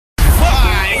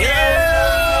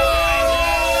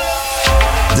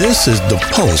This is the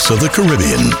Pulse of the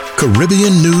Caribbean,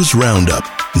 Caribbean News Roundup.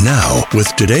 Now,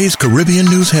 with today's Caribbean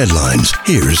news headlines,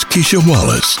 here's Keisha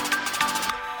Wallace.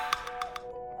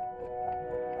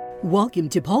 Welcome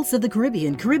to Pulse of the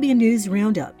Caribbean, Caribbean News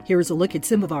Roundup. Here's a look at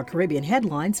some of our Caribbean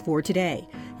headlines for today.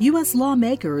 U.S.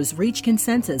 lawmakers reach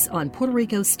consensus on Puerto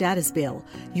Rico's status bill.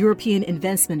 European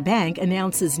Investment Bank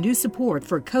announces new support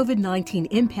for COVID-19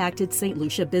 impacted St.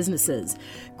 Lucia businesses.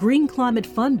 Green Climate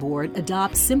Fund Board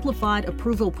adopts simplified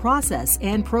approval process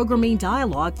and programming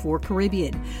dialogue for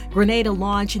Caribbean. Grenada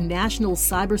launch National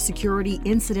Cybersecurity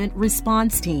Incident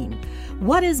Response Team.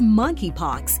 What is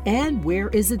monkeypox and where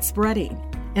is it spreading?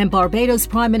 And Barbados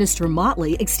Prime Minister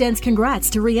Motley extends congrats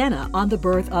to Rihanna on the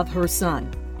birth of her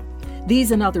son.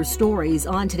 These and other stories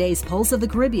on today's Pulse of the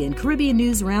Caribbean, Caribbean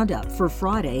News Roundup for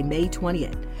Friday, May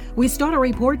 20th. We start our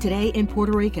report today in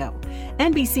Puerto Rico.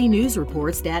 NBC News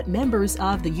reports that members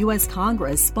of the U.S.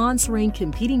 Congress sponsoring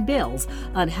competing bills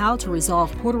on how to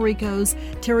resolve Puerto Rico's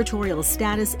territorial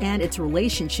status and its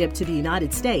relationship to the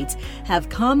United States have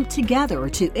come together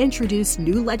to introduce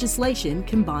new legislation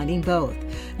combining both.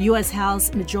 U.S.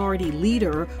 House Majority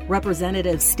Leader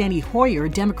Representative Steny Hoyer,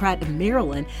 Democrat of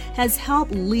Maryland, has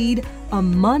helped lead a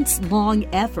months-long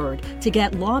effort to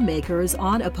get lawmakers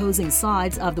on opposing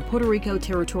sides of the Puerto Rico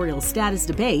territorial status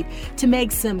debate to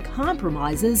make some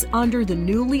compromises under the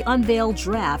newly unveiled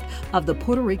draft of the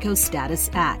Puerto Rico Status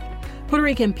Act. Puerto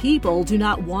Rican people do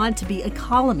not want to be a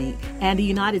colony, and the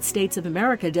United States of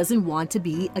America doesn't want to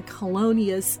be a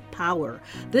colonious power.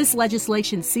 This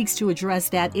legislation seeks to address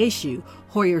that issue,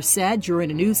 Hoyer said during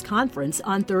a news conference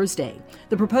on Thursday.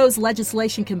 The proposed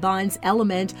legislation combines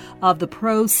element of the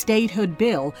pro-statehood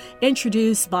bill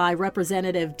introduced by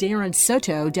Representative Darren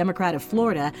Soto, Democrat of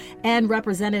Florida, and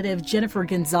Representative Jennifer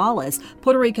Gonzalez,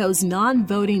 Puerto Rico's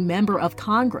non-voting member of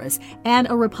Congress, and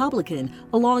a Republican,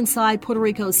 alongside Puerto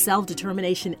Rico's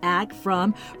Self-Determination Act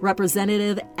from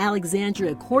Representative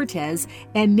Alexandria Cortez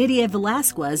and Nydia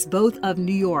Velázquez, both of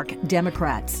New York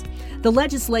Democrats. The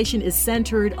legislation is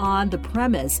centered on the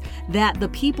premise that the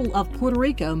people of Puerto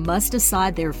Rico must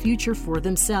decide their future for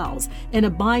themselves in a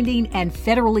binding and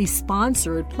federally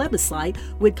sponsored plebiscite,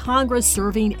 with Congress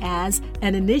serving as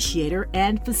an initiator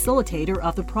and facilitator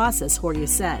of the process, Hoyer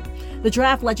said. The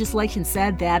draft legislation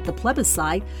said that the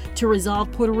plebiscite to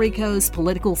resolve Puerto Rico's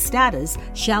political status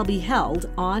shall be held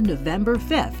on November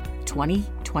 5th,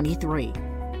 2023.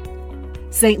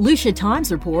 St. Lucia Times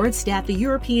reports that the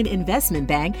European Investment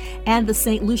Bank and the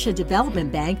St. Lucia Development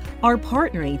Bank are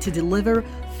partnering to deliver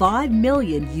 $5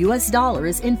 million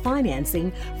in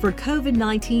financing for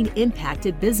COVID-19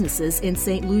 impacted businesses in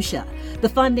St. Lucia. The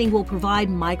funding will provide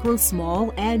micro,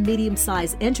 small, and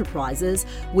medium-sized enterprises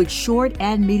with short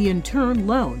and medium-term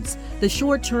loans. The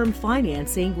short-term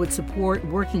financing would support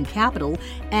working capital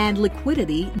and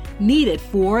liquidity needed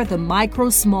for the micro,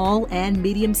 small, and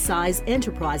medium-sized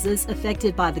enterprises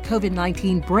affected by the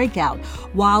COVID-19 breakout,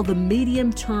 while the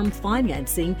medium-term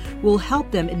financing will help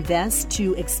them invest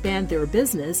to expand their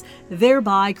business,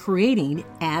 thereby creating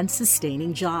and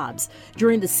sustaining jobs.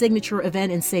 During the signature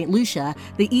event in St. Lucia,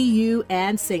 the EU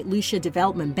and St. Lucia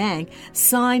Development Bank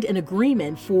signed an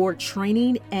agreement for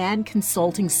training and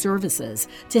consulting services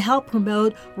to help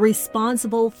promote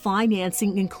responsible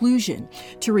financing inclusion,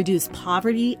 to reduce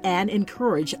poverty and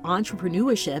encourage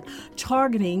entrepreneurship,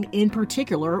 targeting in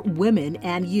particular women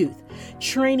and youth.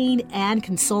 Training and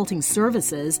consulting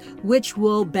services, which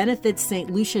will benefit St.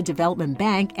 Lucia Development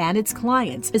Bank and its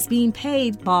clients, is being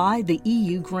paid by the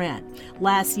EU grant.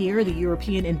 Last year, the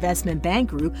European Investment Bank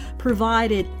Group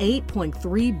provided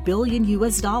 $8.3 billion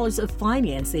of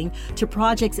financing to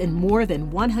projects in more than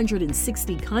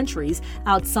 160 countries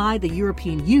outside the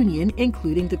European Union,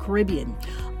 including the Caribbean.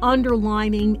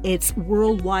 Underlining its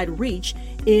worldwide reach,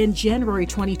 in January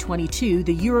 2022,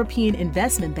 the European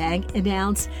Investment Bank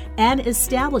announced an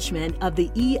establishment of the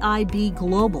EIB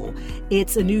Global.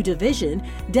 It's a new division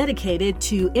dedicated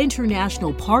to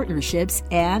international partnerships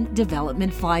and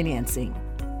development financing.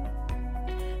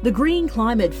 The Green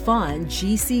Climate Fund,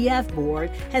 GCF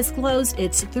Board, has closed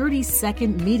its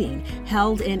 32nd meeting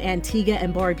held in Antigua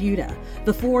and Barbuda.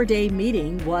 The 4-day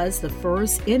meeting was the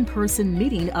first in-person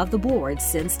meeting of the board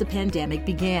since the pandemic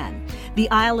began. The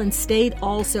island state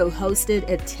also hosted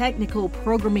a technical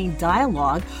programming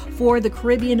dialogue for the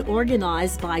Caribbean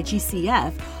organized by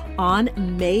GCF on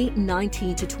May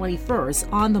 19 to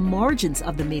 21st on the margins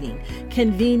of the meeting,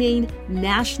 convening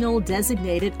national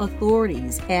designated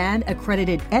authorities and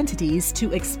accredited entities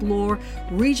to explore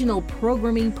regional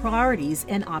programming priorities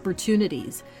and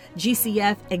opportunities.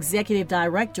 GCF Executive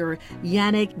Director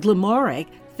Yannick Glamoric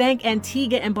thanked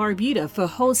Antigua and Barbuda for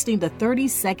hosting the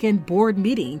 32nd board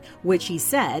meeting, which he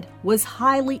said was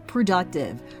highly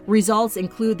productive. Results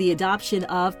include the adoption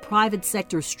of private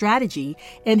sector strategy,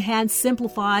 enhanced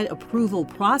simplified approval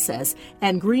process,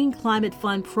 and Green Climate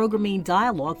Fund programming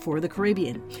dialogue for the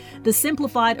Caribbean. The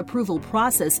simplified approval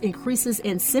process increases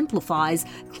and simplifies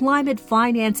climate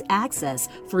finance access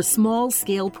for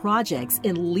small-scale projects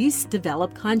in least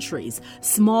developed countries,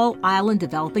 small island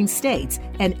developing states,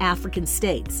 and African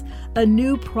states. A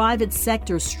new private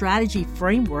sector strategy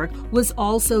framework was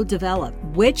also developed,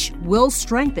 which will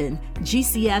strengthen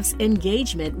GCF's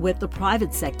engagement with the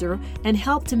private sector and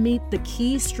help to meet the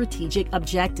key strategic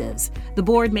objectives. The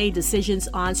board made decisions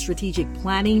on strategic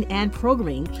planning and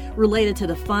programming related to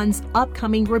the fund's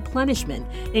upcoming replenishment,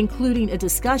 including a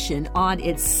discussion on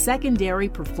its secondary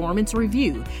performance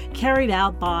review carried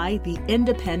out by the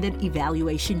Independent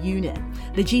Evaluation Unit.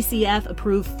 The GCF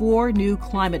approved 4 new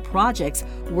climate projects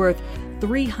worth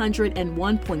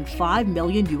 $301.5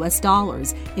 million in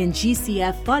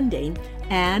GCF funding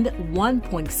and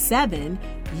 $1.7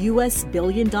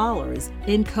 billion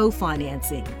in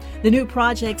co-financing. The new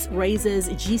projects raises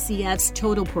GCF's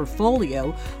total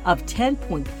portfolio of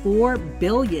 $10.4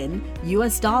 billion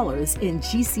in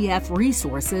GCF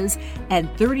resources and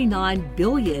 $39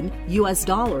 billion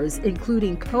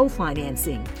including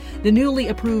co-financing. The newly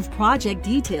approved project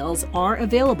details are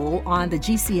available on the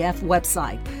GCF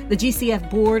website. The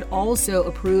GCF board also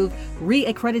approved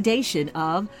re-accreditation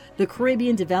of the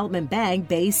Caribbean Development Bank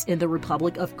based in the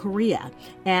Republic of Korea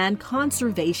and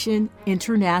Conservation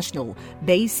International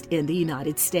based in the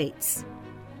United States.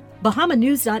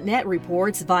 BahamaNews.net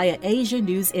reports via Asia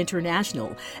News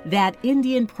International that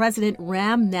Indian President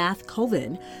Ram Nath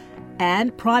Kovind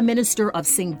and Prime Minister of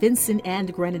St. Vincent and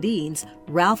the Grenadines,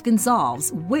 Ralph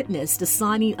Gonsalves, witnessed the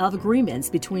signing of agreements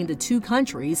between the two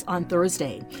countries on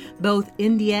Thursday. Both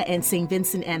India and St.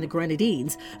 Vincent and the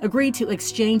Grenadines agreed to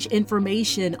exchange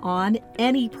information on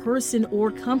any person or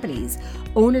companies,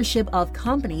 ownership of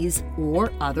companies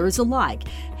or others alike,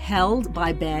 held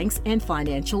by banks and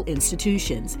financial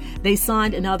institutions. They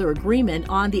signed another agreement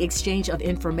on the exchange of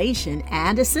information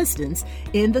and assistance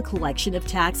in the collection of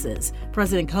taxes.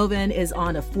 President Kovind is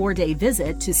on a 4-day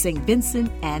visit to St.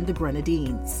 Vincent and the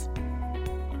Grenadines.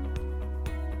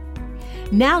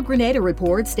 Now Grenada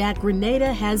reports that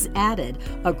Grenada has added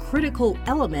a critical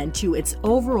element to its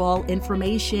overall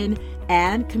information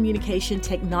and communication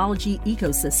technology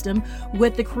ecosystem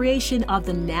with the creation of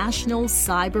the National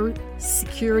Cyber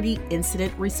Security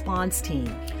Incident Response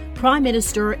Team. Prime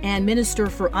Minister and Minister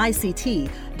for ICT,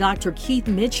 Dr. Keith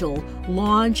Mitchell,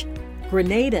 launched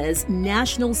Grenada's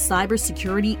National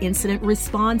Cybersecurity Incident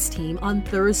Response Team on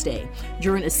Thursday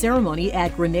during a ceremony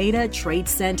at Grenada Trade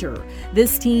Center.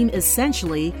 This team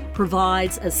essentially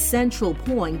provides a central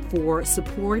point for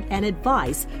support and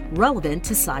advice relevant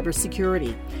to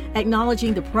cybersecurity.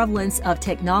 Acknowledging the prevalence of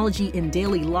technology in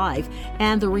daily life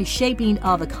and the reshaping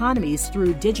of economies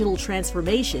through digital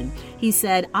transformation, he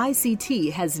said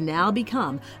ICT has now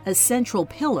become a central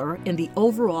pillar in the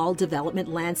overall development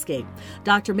landscape.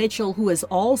 Dr. Mitchell, who is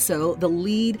also the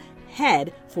lead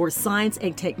head for science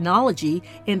and technology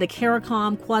in the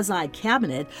CARICOM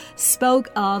quasi-cabinet, spoke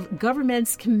of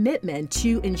government's commitment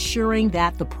to ensuring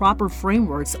that the proper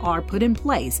frameworks are put in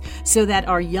place so that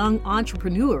our young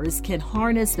entrepreneurs can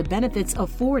harness the benefits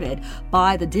afforded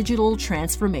by the digital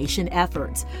transformation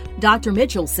efforts. Dr.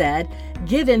 Mitchell said,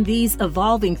 given these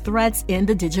evolving threats in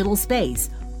the digital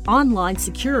space, online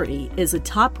security is a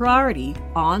top priority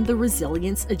on the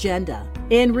resilience agenda.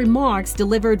 In remarks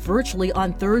delivered virtually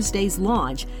on Thursday's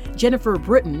launch, Jennifer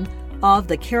Britton of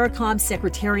the CARICOM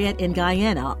Secretariat in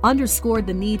Guyana underscored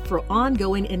the need for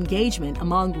ongoing engagement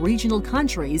among regional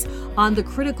countries on the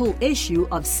critical issue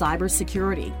of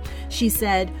cybersecurity. She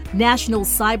said, National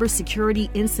Cybersecurity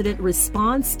Incident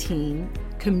Response Team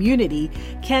community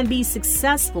can be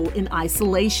successful in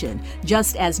isolation,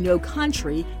 just as no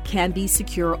country can be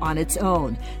secure on its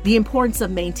own. The importance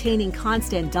of maintaining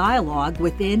constant dialogue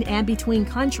within and between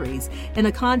countries in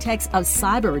the context of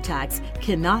cyber attacks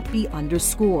cannot be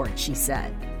underscored, she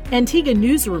said. Antigua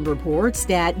Newsroom reports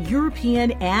that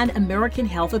European and American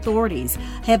health authorities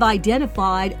have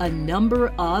identified a number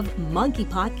of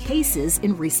monkeypox cases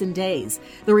in recent days.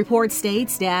 The report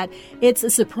states that it's a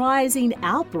surprising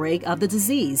outbreak of the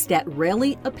disease that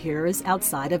rarely appears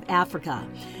outside of Africa.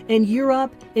 In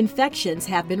Europe, infections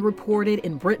have been reported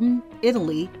in Britain,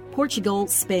 Italy, Portugal,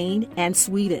 Spain, and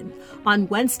Sweden. On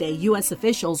Wednesday, U.S.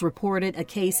 officials reported a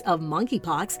case of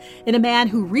monkeypox in a man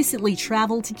who recently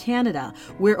traveled to Canada,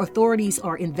 where authorities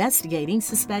are investigating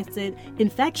suspected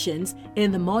infections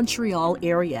in the Montreal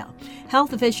area.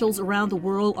 Health officials around the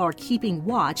world are keeping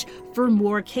watch for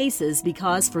more cases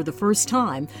because, for the first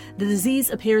time, the disease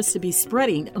appears to be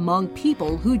spreading among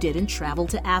people who didn't travel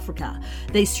to Africa.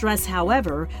 They stress,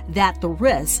 however, that the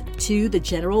risk to the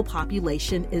general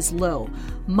population is low.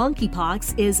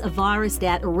 Monkeypox is a virus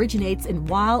that originates in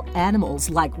wild animals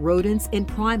like rodents and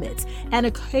primates and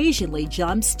occasionally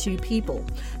jumps to people.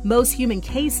 Most human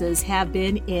cases have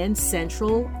been in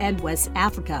Central and West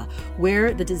Africa,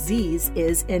 where the disease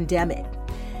is endemic.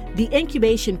 The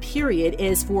incubation period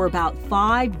is for about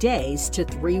 5 days to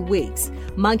 3 weeks.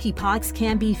 Monkeypox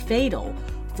can be fatal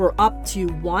for up to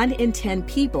 1 in 10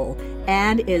 people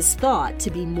and is thought to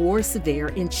be more severe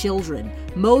in children.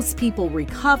 Most people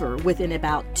recover within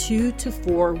about 2 to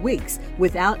 4 weeks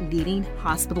without needing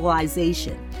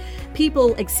hospitalization.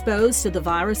 People exposed to the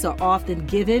virus are often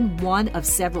given one of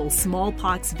several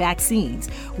smallpox vaccines,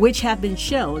 which have been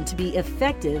shown to be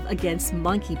effective against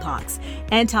monkeypox.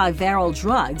 Antiviral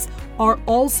drugs are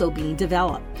also being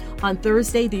developed. On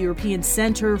Thursday, the European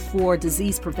Center for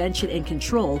Disease Prevention and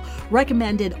Control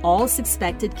recommended all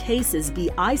suspected cases be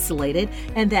isolated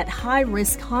and that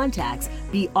high-risk contacts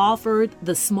be offered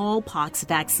the smallpox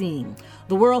vaccine.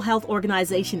 The World Health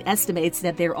Organization estimates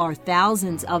that there are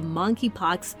thousands of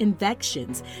monkeypox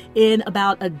infections in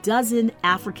about a dozen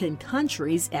African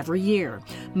countries every year.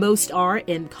 Most are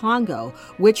in Congo,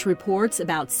 which reports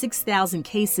about 6,000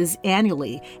 cases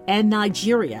annually, and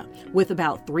Nigeria, with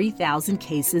about 3,000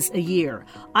 cases a year.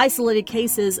 Isolated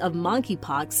cases of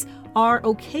monkeypox are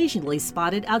occasionally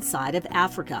spotted outside of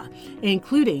Africa,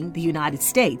 including the United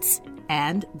States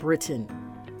and Britain.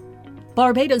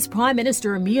 Barbados Prime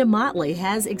Minister Mia Mottley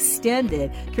has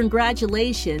extended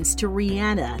congratulations to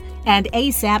Rihanna and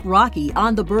A$AP Rocky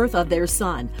on the birth of their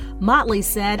son. Mottley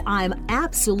said, "I'm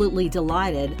absolutely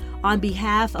delighted on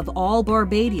behalf of all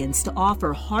Barbadians to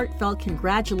offer heartfelt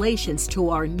congratulations to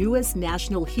our newest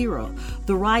national hero,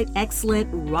 the right excellent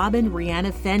Robin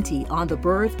Rihanna Fenty, on the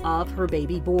birth of her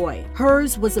baby boy.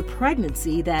 Hers was a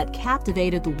pregnancy that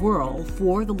captivated the world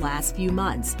for the last few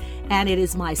months, and it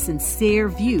is my sincere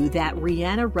view that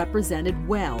Rihanna represented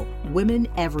well women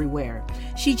everywhere.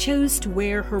 She chose to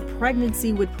wear her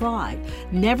pregnancy with pride,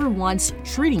 never once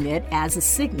treating it as a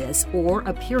sickness or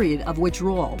a period of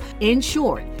withdrawal. In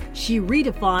short, she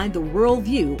redefined the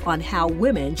worldview on how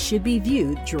women should be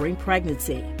viewed during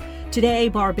pregnancy." Today,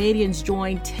 Barbadians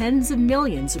joined tens of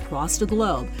millions across the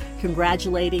globe,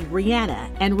 congratulating Rihanna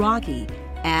and Rocky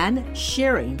and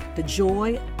sharing the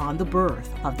joy on the birth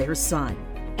of their son.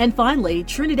 And finally,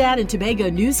 Trinidad and Tobago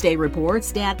Newsday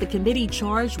reports that the committee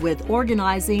charged with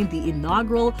organizing the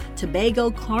inaugural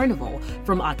Tobago Carnival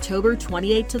from October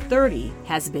 28 to 30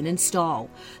 has been installed.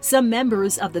 Some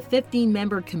members of the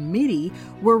 15-member committee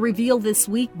were revealed this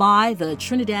week by the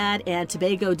Trinidad and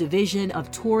Tobago Division of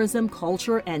Tourism,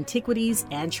 Culture, Antiquities,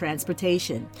 and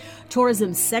Transportation.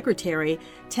 Tourism Secretary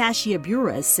Tashia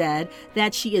Burris said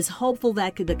that she is hopeful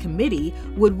that the committee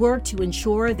would work to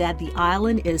ensure that the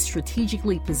island is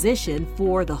strategically positioned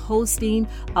for the hosting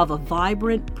of a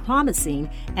vibrant, promising,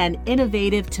 and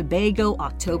innovative Tobago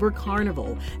October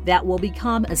Carnival that will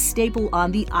become a staple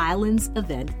on the island's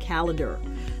event calendar.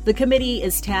 The committee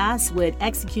is tasked with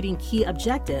executing key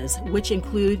objectives, which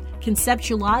include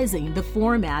conceptualizing the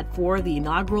format for the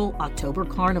inaugural October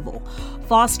Carnival,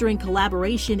 fostering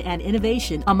collaboration and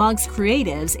innovation amongst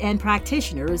creatives and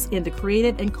practitioners in the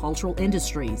creative and cultural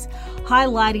industries,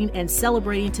 highlighting and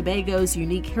celebrating Tobago's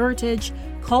unique heritage,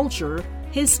 culture,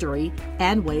 history,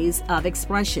 and ways of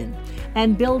expression,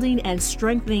 and building and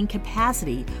strengthening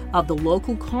capacity of the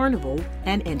local carnival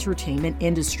and entertainment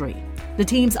industry. The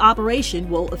team's operation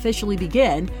will officially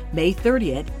begin May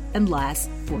 30th and last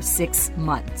for 6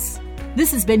 months.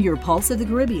 This has been your Pulse of the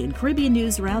Caribbean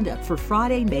News Roundup for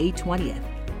Friday, May 20th.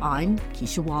 I'm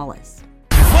Keisha Wallace.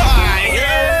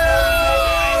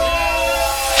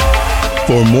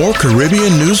 For more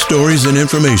Caribbean news stories and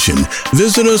information,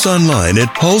 visit us online at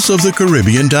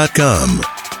pulseofthecaribbean.com.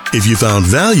 If you found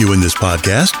value in this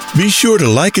podcast, be sure to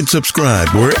like and subscribe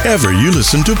wherever you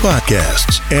listen to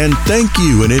podcasts. And thank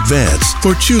you in advance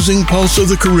for choosing Pulse of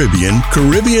the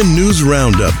Caribbean News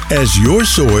Roundup as your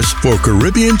source for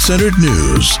Caribbean-centered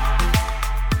news.